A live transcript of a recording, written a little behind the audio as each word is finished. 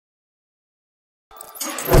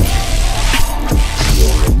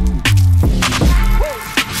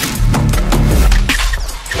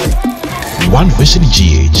One Vision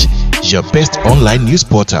GH, your best online news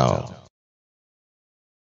portal.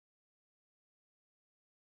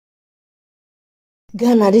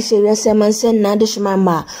 Ghana de sheria semansen na de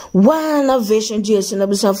shimamba One Vision GH na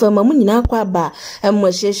busa fama mu nyina kwa ba emmo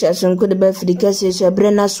hyehyɛ sonko de ba fidika hyehyɛ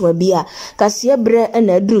bre na so bia kase bre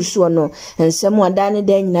na aduru so no ensem wada ne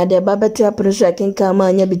da nyina de ba beto apreso akenka ma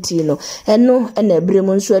anya biti no eno na bre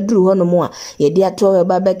mu nso aduru ho no mu a ye de ato we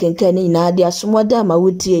ba bekenka ne nyina de asomoda ma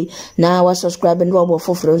wotie na wa subscribe ne wo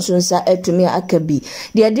foforo nso nsa atumi akabi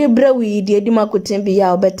de bre wi de di makoten bi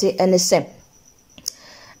ya obete ene sem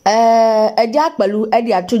akpalu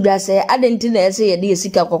adi atudwa se adenti na ese ye de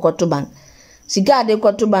sika kokoto bank sika ade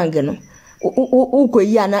koto bank no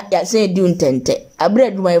ukoyi ana ya se di untente abre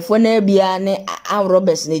adumayefo na bia ne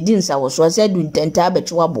Roberts ne di nsa wo so se di untente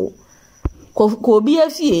abetwabo ko bi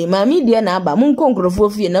afie mami de na aba mun konkrofo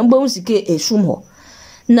fie na mbo sika esum ho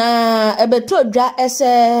na ebeto dwa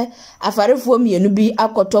ese afarefo mienu bi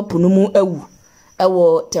akotopo no mu awu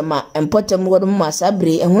ewo tema empotem wodo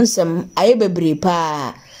masabre ehonsem ayebebre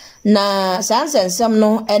pa na sansensem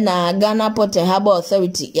no na Ghana Port and Harbour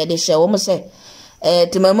Authority ye de hye wo mo se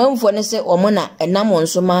temamamfo ne se wo mo na enam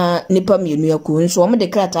nso ma nipa mienu yaku nso wo mo de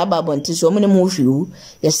krata ababonti so wo mo ne mo hwiwu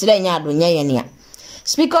ye sere nya adonya ye ne a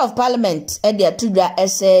Speaker of Parliament de atudwa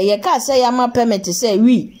ese ye ka se ya ma permit se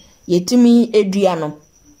wi yetimi edua no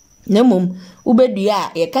nemum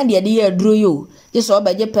ubedua ye ka de ye aduro yo yeso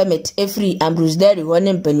obaje permit free Ambrose Derry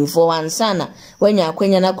woni mpanifo wansana wanya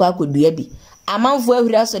akwanya na kwa akodua bi amanfo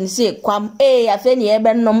ahura so ne se kwam afe ne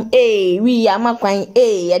ebe nnom wi amakwan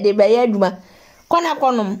ye de be ya aduma kona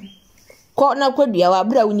konom ko na kodua wa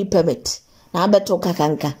bra woni permit na abeto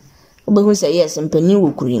kakanka obehu se yes mpani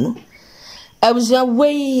wo kurimu abuzua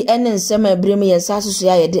wei ene nsema ebrem ye sasoso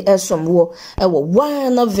ya de esomwo ewo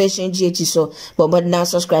One Vision GH so bobo na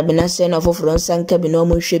subscribe na share na foforo nsanka bi na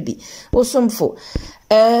mo hwebi osomfo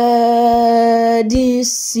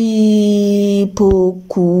DC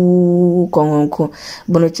poku konko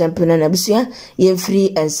bono champion na bisia ye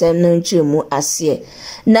free ensem no nchemu ase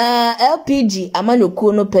na LPG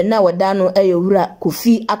amanoku no pena wadano eyowura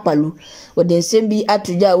Kofi Akpalu wode nsem bi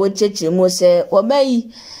atudwa wo chechemu se obayi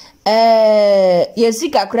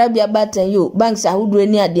yesika krabia batan yo banks ahudure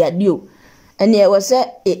ni ade o ene e wose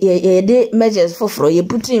ye de measures foforo ye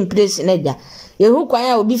put in place na ja ye hu kwan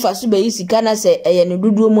a obi fa so be yisika na se eye ne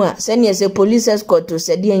duduo mu a se ne se police escort to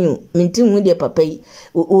se de anyu mintin hu de papa yi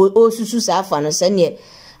o susu sa afa no se ne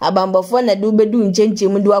abambofo na de obedu nchenche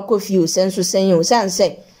mu de akofi o senso senyo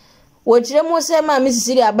sanse wo kire mo se ma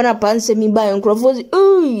misisiri abana panse mi ba enkrofo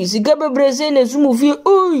ui sika bebre se ne sumu fi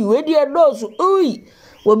ui we de dosu ui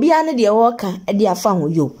obi ane de woka de afa ho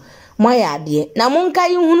yo moya ade na monka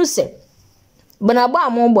yi hunu se bana ba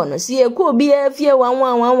amombo no si eko obi afie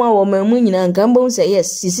wanwanwanwa wo mamu nyina nka mbo se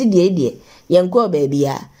yes sisi de yenko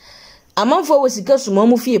baabia amanfo wo sika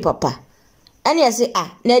sumamu fie papa ane ase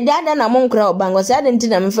na dada na monkra obango se ade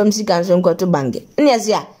ntina mfam sika nso nkoto bange ane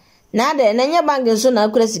ase na ade na nya bange nso na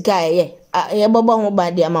akura sika ye bobo ho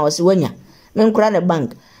ba de ama wo se wanya menkra na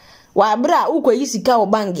bank wa bra ukoyi sika wo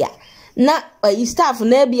bange na staff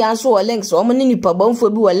na bia so wo links o mo ni nipa bonfo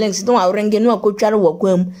bi wo links no awrenge no akotware wo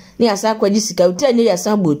kwam ni asa kwaji sika uta ni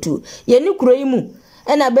yasa botu ye ni kuro yi mu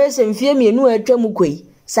na be se mfie mienu atwam koi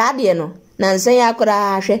saa de no na nsan ya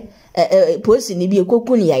akora ahwe posi ni bi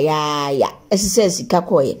ekoku ni ya esese sika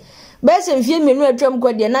koye be se mfie mienu atwam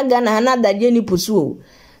ko de na Ghana na dade ni posu o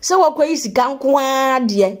se wo kwayi sika nko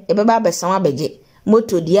ade e be ba besan abege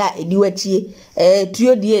moto dia ediwatie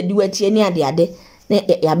tuyo dia ediwatie ni ade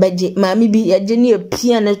ya beje mami bi ya je ni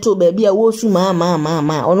apia na to ba bia wo su ma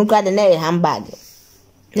onu kwa de na e handbag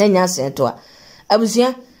na nya seto a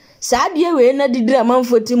abusia saa de we na didira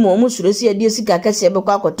manfoti mo mu suro si ade sika kase be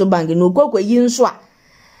kwa akoto bank no kokwayi nso a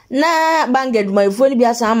na bank adumafo ni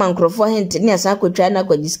bia sa mankrofo hente ni asa akotwa na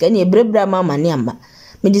kwa disika ni ebrebra mama ni amba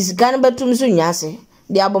me disika na betum so nya ase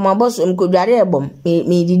de abomaboso mkodware ebom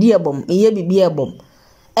me didi ebom ye bibi ebom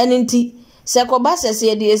eninti sekoba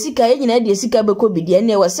sese de sika nyina de sika be ko bidie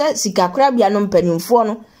ne wose sika krabia no mpanimfo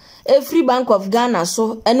no Free Bank of Ghana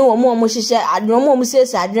so ene wo mo hihye adwene mo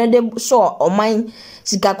sese adwene de so oman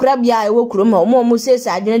sika krabia e wo kurom mo sese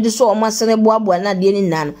adwene de so omasene boaboa na de ni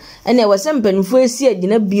nan ene wose mpanimfo esi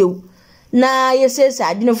agina bio na ye sese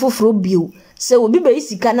adwene foforo bio se obi be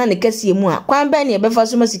sika na ne kase mu a kwan ba ne be fa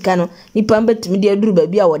so ma sika no nipa mbetumi de aduru ba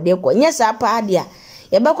bia wo de ko nye sa pa ade a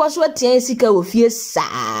ye be ko so tien sika wo fie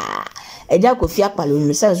saa eja Kofi Akpalu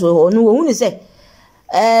no senso onu wo hunu se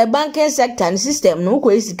banking sector system no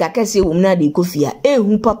ko esika kase wo na de Kofi a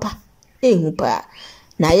ehu papa ehu pa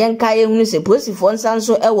na yenka ye hunu se posifo nsan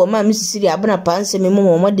so ewo ma misisiri abana panse memo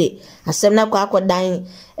momode asem na kwa akodan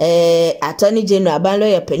attorney general ban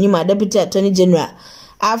lawyer panima deputy attorney general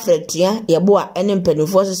Alfred tia yeboa ene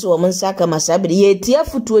mpanifo so wo nsaka masabere ye tia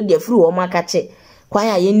futuo de furu wo makache kwan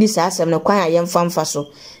ya yendi sa asem na kwan ya yemfamfa so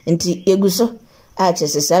nti eguso a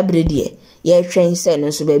chese sabere de ye hwen se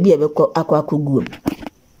no so ba bia bekọ akwakoguo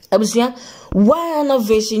abusua one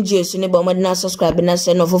ovation jesu ne ba modena subscribe na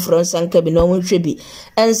se no foforo nsanka bi no hwehwe bi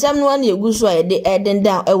ensem no na eguso a de eden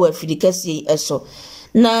down ewa afidikasi eso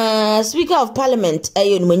na speaker of parliament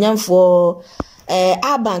ayo numanyamfo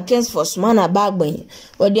Aban Kens for Smana Bagben,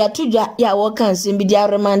 or the Atuja ya wakan simbi dia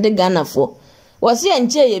remand Ghana for. Was ye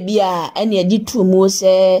nche ye bia any a ditu mo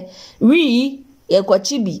se we ye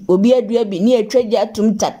kwachibi obi adua bi ni atwaje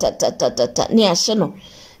atum ta ni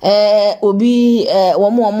ahye obi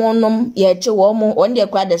womo nom ye che womo wonde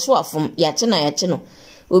kwa de so afom ya che na ya che no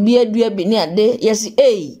obi adua bi ni ade yes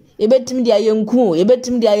ebetim dia ye nku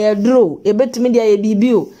ebetim dia ye dro ebetim dia ye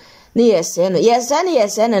bibio ni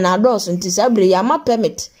yesene na adoso nti sabre ya ma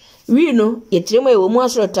permit wi no yetiremo e wo mu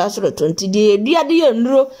asoro nti de duade ye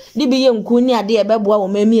nduro de bi ye nku ni ade e beboa wo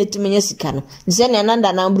mami etimenya sika no nse na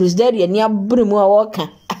nda na Bruce Derry ni abremu a woka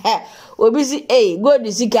obi si gold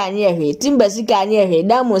sika anye ehwe timba sika anye ehwe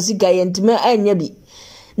damo sika ye ntima anya bi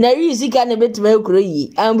na wi sika na betima ekuro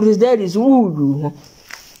yi Bruce Derry so wudu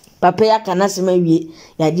papa ya kana sema wie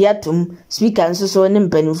ya di atum speaker nso so ne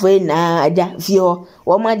mpanifo na aja fie ho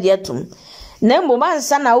wo ma di atum na mbo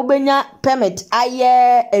mansa na ubenya permit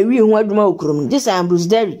aye ewi ho aduma okurum disa Bruce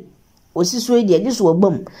Derry osiso e di diso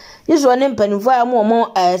obam diso ne mpanifo ya mo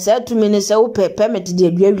sa atumi ne se wo permit di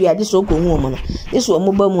aduawi ade so ko hu mo no diso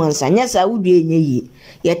mo ba mu ansa nya sa wudue enye yi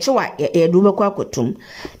ye chewa ye do be kwa akotum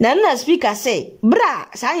na speaker say bra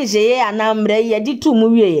sa nje ye anamre ye di tu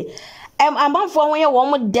mu wie amanfo won ye wo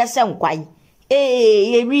mo dese nkwai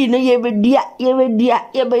ye bi no ye bedua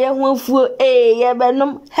ye be ye ho afuo ye be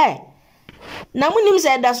nom he na munim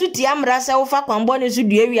se da so ti amra se wo fa kwambo ne so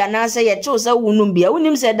dua wi ana se ye chew se wunum bia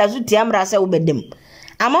munim se da so ti amra se wo bedem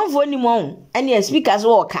amanfo ni mo ene speakers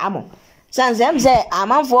wo ka mo sanse se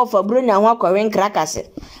amanfo fa bronya ho akọwen krakase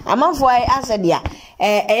amanfo ai asedia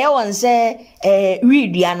ye won se wi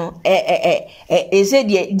dua no se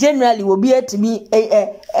die generally wo bi atimi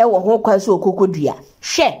wo ho kwaso okokodua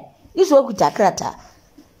hwe iso okuta krata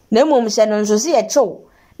na mom se no nso se ye chew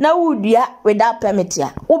na wudua without permit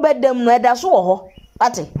ya wo bedem no eda so wo ho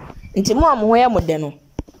ate nti mo amho ye mode no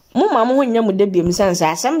mo mam ho nya mode biem sanse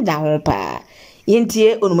asem da ho pa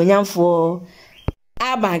yentie onumanyamfo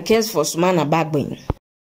Aban Kens for Smana Bagben.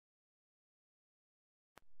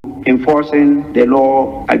 Enforcing the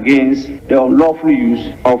law against the unlawful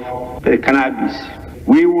use of the cannabis.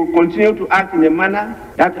 We will continue to act in a manner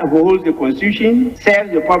that upholds the Constitution,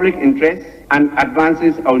 serves the public interest, and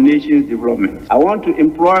advances our nation's development. I want to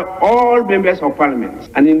implore all members of Parliament,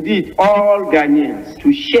 and indeed all Ghanaians,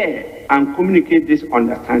 to share and communicate this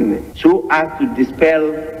understanding so as to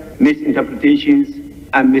dispel misinterpretations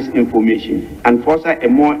and misinformation and foster a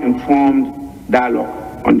more informed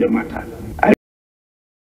dialogue on the matter.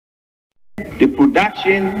 The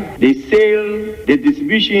production, the sale, the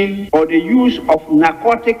distribution, or the use of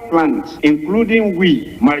narcotic plants, including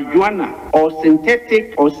weed, marijuana, or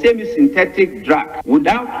synthetic or semi-synthetic drugs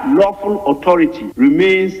without lawful authority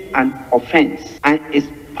remains an offense and is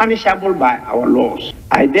punishable by our laws.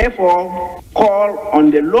 I therefore call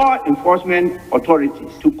on the law enforcement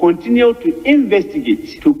authorities to continue to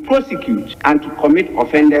investigate, to prosecute, and to commit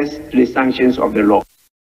offenders to the sanctions of the law.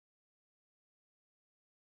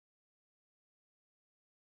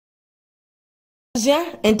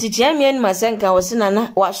 Enti champion masenka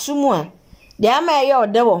wasinana wasumu a de ama ye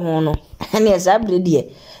ode wo ho no na esabre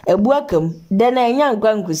de ebuakam de na enya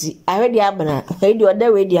nkwa nkusi ahwede abana hwede ode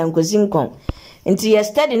we de ankusi nkon enti ye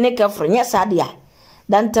study ne kafro nya sade a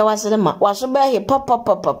danta wasere ma waso ba he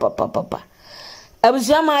papa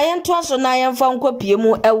abusama ye nto so na ye mfa nkwa pie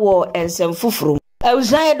mu ewo ensem fufuru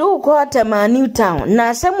abusama ye do ko atama New Town na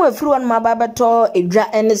asem afiri won ma babeto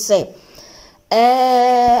edwa ene se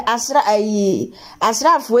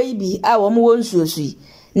asrafo yi bi a wo mo wonsuosu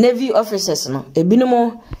navy officers no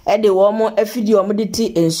ebinumo de wo mo afidi wo mo de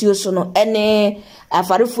ti ensuo so no ene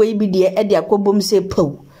afarefo yi bi de akobom se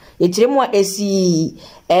paw etiremu a esi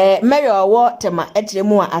mayor wo tema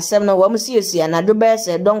etiremu a asem no wo mo siesi anado be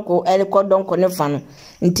se donko elko donko ne fa no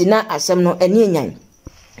ntina asem no ene enyan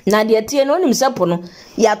na de tie no nim sepo no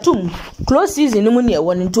yatum close season mu ne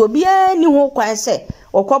wo nti obi ani ho kwan se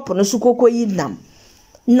okopo no sukoko yi nam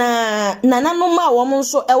na nananoma wo mo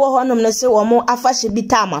nso ewo honom ne se wo mo afahye bi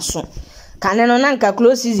ta amaso kane no nanka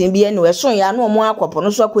close season bi ene we so ya no omo akopo no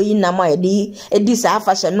so akoyi nam a edi sa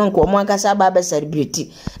fashion no nko omo akasa ba be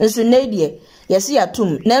celebrity nso na die yesi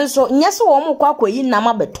atum nanso nyese wo mo akoyi nam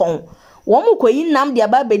abeton wo mo koyi nam dia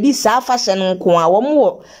ba bedi sa fashion nko a wo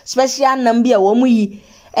mo special nam bi a wo mo yi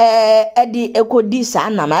edi ekodi sa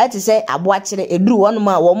nam a tese abo akire eduru wono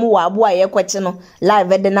ma wo mo wa abo a ye kwete no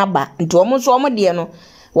live de na ba nti wo mo so wo mo de no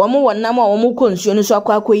wo mo wonam a wo mo konsuo no so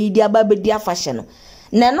akoyi dia ba bedi fashion no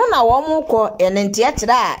neno na wo mo ko enente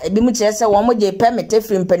akire a ebi mu kire se wo mo je permit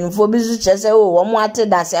free mpanimfo bi su kire se wo mo ate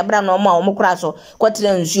da se abra na wo mo kura so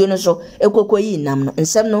kwatere nsuo no so ekokoyi nam no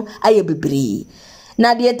nsem no aye bibiri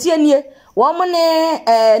na de tienie wo mo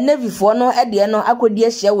ne navifo no de no akodi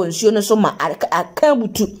ahia wo nsuo no so ma aka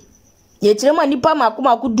butu ye kire ma nipa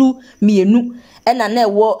makomakodu mienu ena na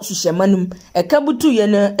ewo suhyemanum aka butu ye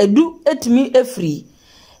na edu etimi efri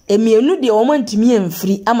emienu de wo mantimi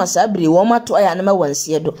emfri amasa bre wo mato aya na ma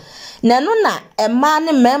wanse do nano na ema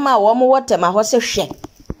ne mema wo mo wotema ho se hwe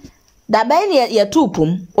dabai ne ye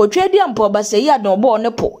tupum otwedi ampo basayi adon bo ne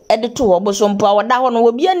po ede to wo bo so mpo awoda ho no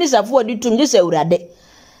obi ani safo odi tum je se urade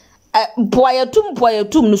po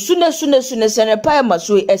ayatum no sune sene pa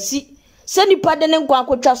maso asi seni pade ne nkwa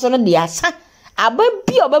akotwa so no de asa aba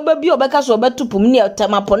bi obaba bi obeka so obetupum ne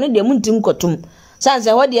temapo ne de muntim kotum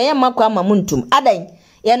sanse ho de ye makwa ma muntum adan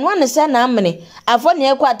ye no ne se na amene afo ne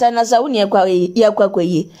ekwa ata na sa wo ne ekwa ye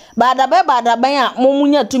kwayi badaban a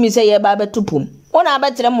momunya tumi se ye ba betupum wona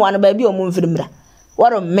abetere mo wan ba bi o mumfirimra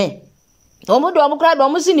woro me omo do omo kra do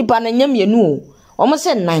omo si nipa na nyamienu o omo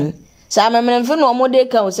se nan sa mememfe no omo de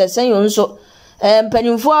ka o sesen yo nso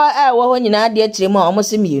mpanimfo a wo ho nyina de akire mu a omo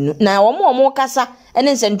se mienu na omo kasa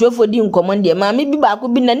ene nsentwefo di nkomo de ma me bi ba ko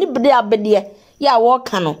bi na ni bede abede ya wo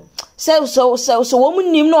ka no so wo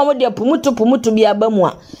munim no omo de pumutu bi abamu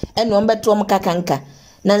a ene omo beto omo kakanka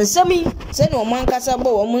na nsemi se ne omo ankasa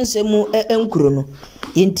bo omo nsemu enkuro no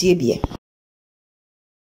yentie bie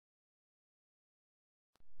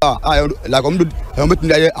like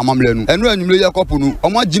metindaye amamlenu enu enyumle ye kopunu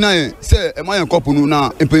omo gina yen se ema yen kopunu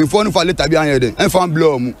na empeinfo no fa leta bi anye de enfa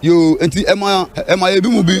blow mu yo enti ema ye bi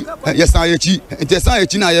mu bi yesan yechi enti yesan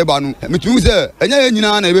yechi na ye ba no metu se enya ye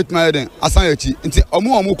nyina na ebetuma ye den asan yechi enti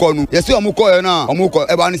omo ko no yesi omo ko ye na omo ko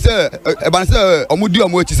eba ni se omo di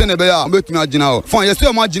omo yechi se na be ya betuma gina ho fon yesi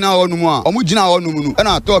omo gina ho no mu a omo gina ho no mu no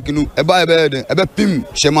na talk no eba ye den ebe pim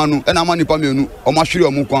shema no na ma nipa menu omo hwere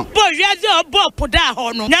omo kwan bo yezi obo poda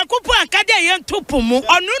ho no Nyakupu akade yen tupumu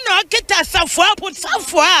onu no kita safo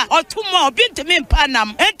a otumo obi ntimi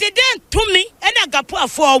mpanam enti den tumi ena gapu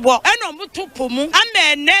afo owo ena omutupumu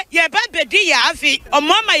amene ye ba bedi ya afi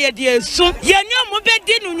omama ye de esu ye ni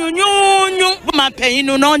omubedi nunyunyu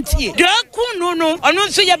mapanyin no nti de kunu no onu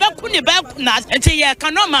nso ye ba kuni ba kuna enti ye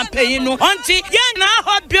kano mapanyin no nti ye na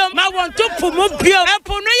ho bio ma won tupumu bio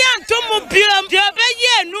epunu ye ntumu bio de be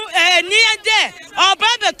ye nu ni ede oba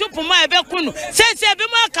be tupumu e be kunu sese be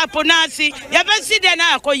kaponasi yabesi de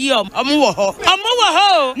na akoyi omo wo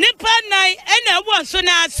ho nipa nai ena wo so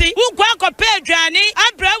na ase ugwa akopɛ adwane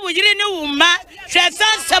abra wo yire ne wo ma hwɛ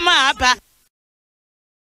sansama aba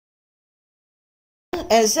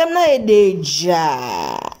ensem na edeja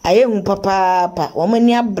ayehu papa wo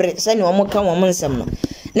mani abre se ne wo ka wo nsem no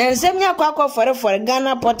na ensem nya akofore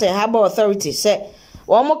Ghana Port and Harbour Authority se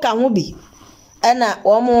wo ka ho bi ena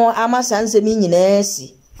wo amasa nsem nyina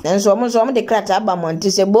asi nanso omo de krata aba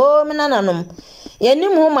monte se bo me nananom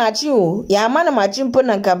yenim ho maachi o ya ama na maachi mpo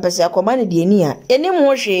na kampese akoma ne de ni a yenim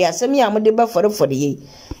ho hwe asem ya mode ba forefore ye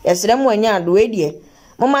yesere mo anya ado edie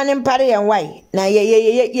mo ma ne mpare ye nwai na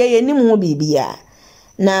ye yenim ho bibia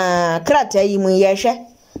na krata yi mu ye hwe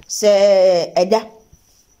se eda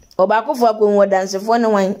obakofo akonwo dansefo ne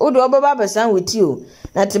wan odo obaba besan weti o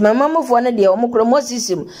na temamamfo ne de omukro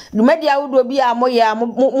mosisim dumadi awodo bi a moya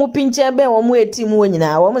mo pinche be wo mo etim wo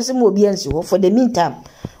nyina wo mo se mo obi ansi ho for the meantime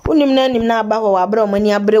unim na aba ho abra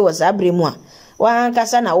omani abre wo sa abre mu a wa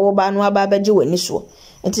kasa na wo ba no aba baje wani so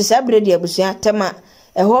enti sa abre de abusua tema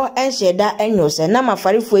eho enhyeda enyo na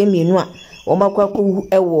mafarefo emienu a wo makwaku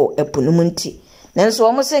ewo epunum nti nanso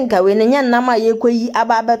wo se nka we ne nya nam a yekoyi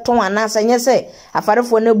aba beton anasa nye se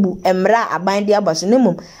afarefo na bu emra aban de abaso ne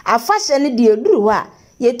mum afahye ne de eduru wa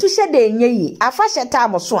yetu hye de enye yi afahye ta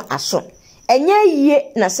amoso aso enye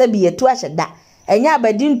yiye na sabi yetu ahye da enye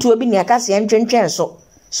abadi ntuo bi ne akase entwentwen so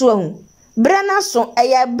ahu bra na so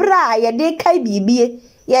eye bra ye de kai bibie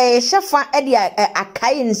ye hyefa e de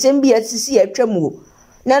akai nsem bi asisi atwamu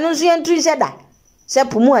na no so yentu hye da se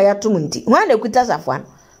pumu ayatum nti hwan na kuta safan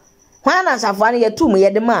hwana safan yatum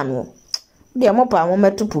ye de manu de mopa mo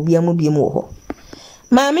metupu bia mu bia mu ho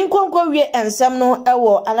maami nkonko wie ensam no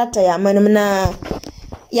ewo alata ya manum na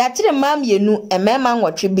ya tire mam yenu emema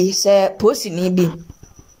nwotwe bi se posini bi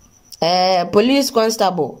police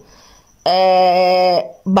constable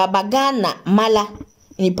Babagana Mala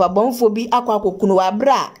nipa bonfo bi akwa kokunu wa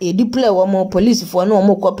bra e deploy wo mo police fo no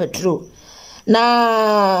mo ko patrol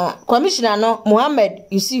na commissioner no Mohammed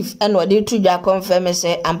Yusuf eno de tuja confirm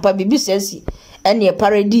say ampa bibi sesi ene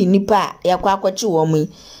parody nipa yakwa akwachi wo mo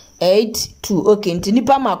 8-2 okay nti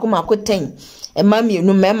nipa mako 10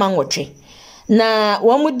 emamienu mema nwotwe na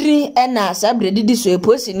wo mudri ena sabredi di so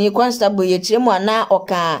eposi ni constable ye chiremu ana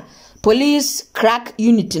oka police crack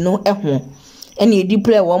unit no eho ene e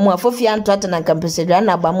deploy wo mo afofia ntwata na kampesedra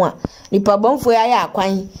na ba mo a nipa bonfo ya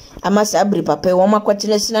akwan ama sabri papa wo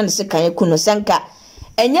makwatene sina ne sekan ekuno sanka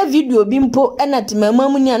enya video bi mpo ena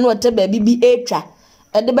temamamu ni anu ota ba bibi etwa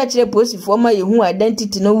ede ba kire posifo ma yehu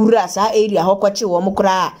identity na wura sa area hokwache wo mo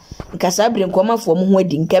kra nka sabri nkomafo mo ho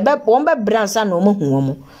adi nka be wo be bransa na wo hu wo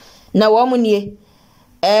mo na wo mo nie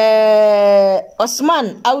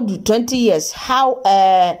Osman Audu 20 years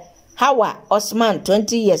Hawa Osman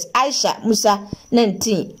 20 years Aisha Musa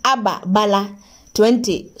 19 Abba Bala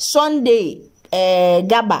 20 Sunday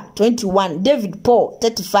Gaba 21 David Paul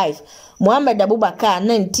 35 Muhammad Abubakar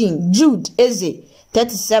 19 Jude Eze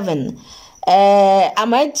 37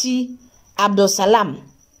 Amaiti Abdul Salam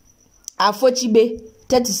Afochibe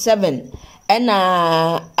 37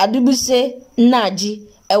 ena Adubuse Naji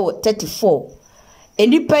ewo 34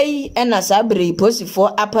 enipa yi ena sabre posifo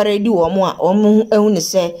aparedi wo mo a omo ehunu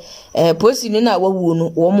se posi ni na wawu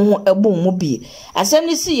no wo mo ho ebon mu bi asem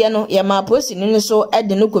ni si ye no ye ma posi ni so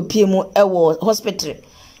ede no kopie mu ewo hospital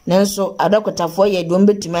nanso adokotafo ye dom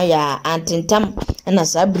betuma ya antentam ena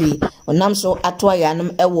sabre onam so ato ya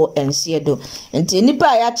nam ewo ense do enti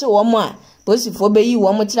enipa ya che wo mo a posifo be yi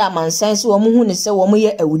wo mo kira mansan se wo mo hu ne se wo mo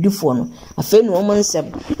ye awudifo no afa nu wo mo nsem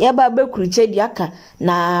ye ba be kuruche di aka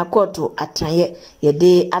na koto atraye ye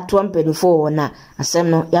de ato mpenifo na asem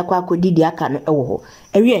no yakwa akodidi aka no ewo ho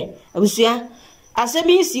ewie abusua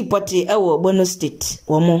asemi si poti ewo Bono State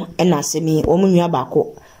wo mo na asemi wo mo nwa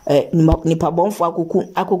bako nipa bonfo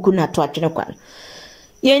akoku na to atwene kwa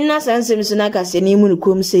ye na sansem so na kase ni mu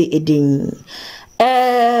kom se edin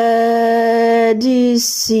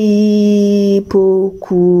disi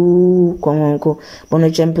poku konko bono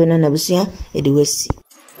champion na busia ediwesi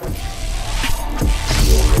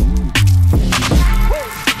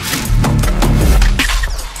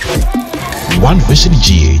One Vision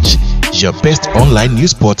GH, your best online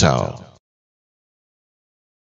news portal.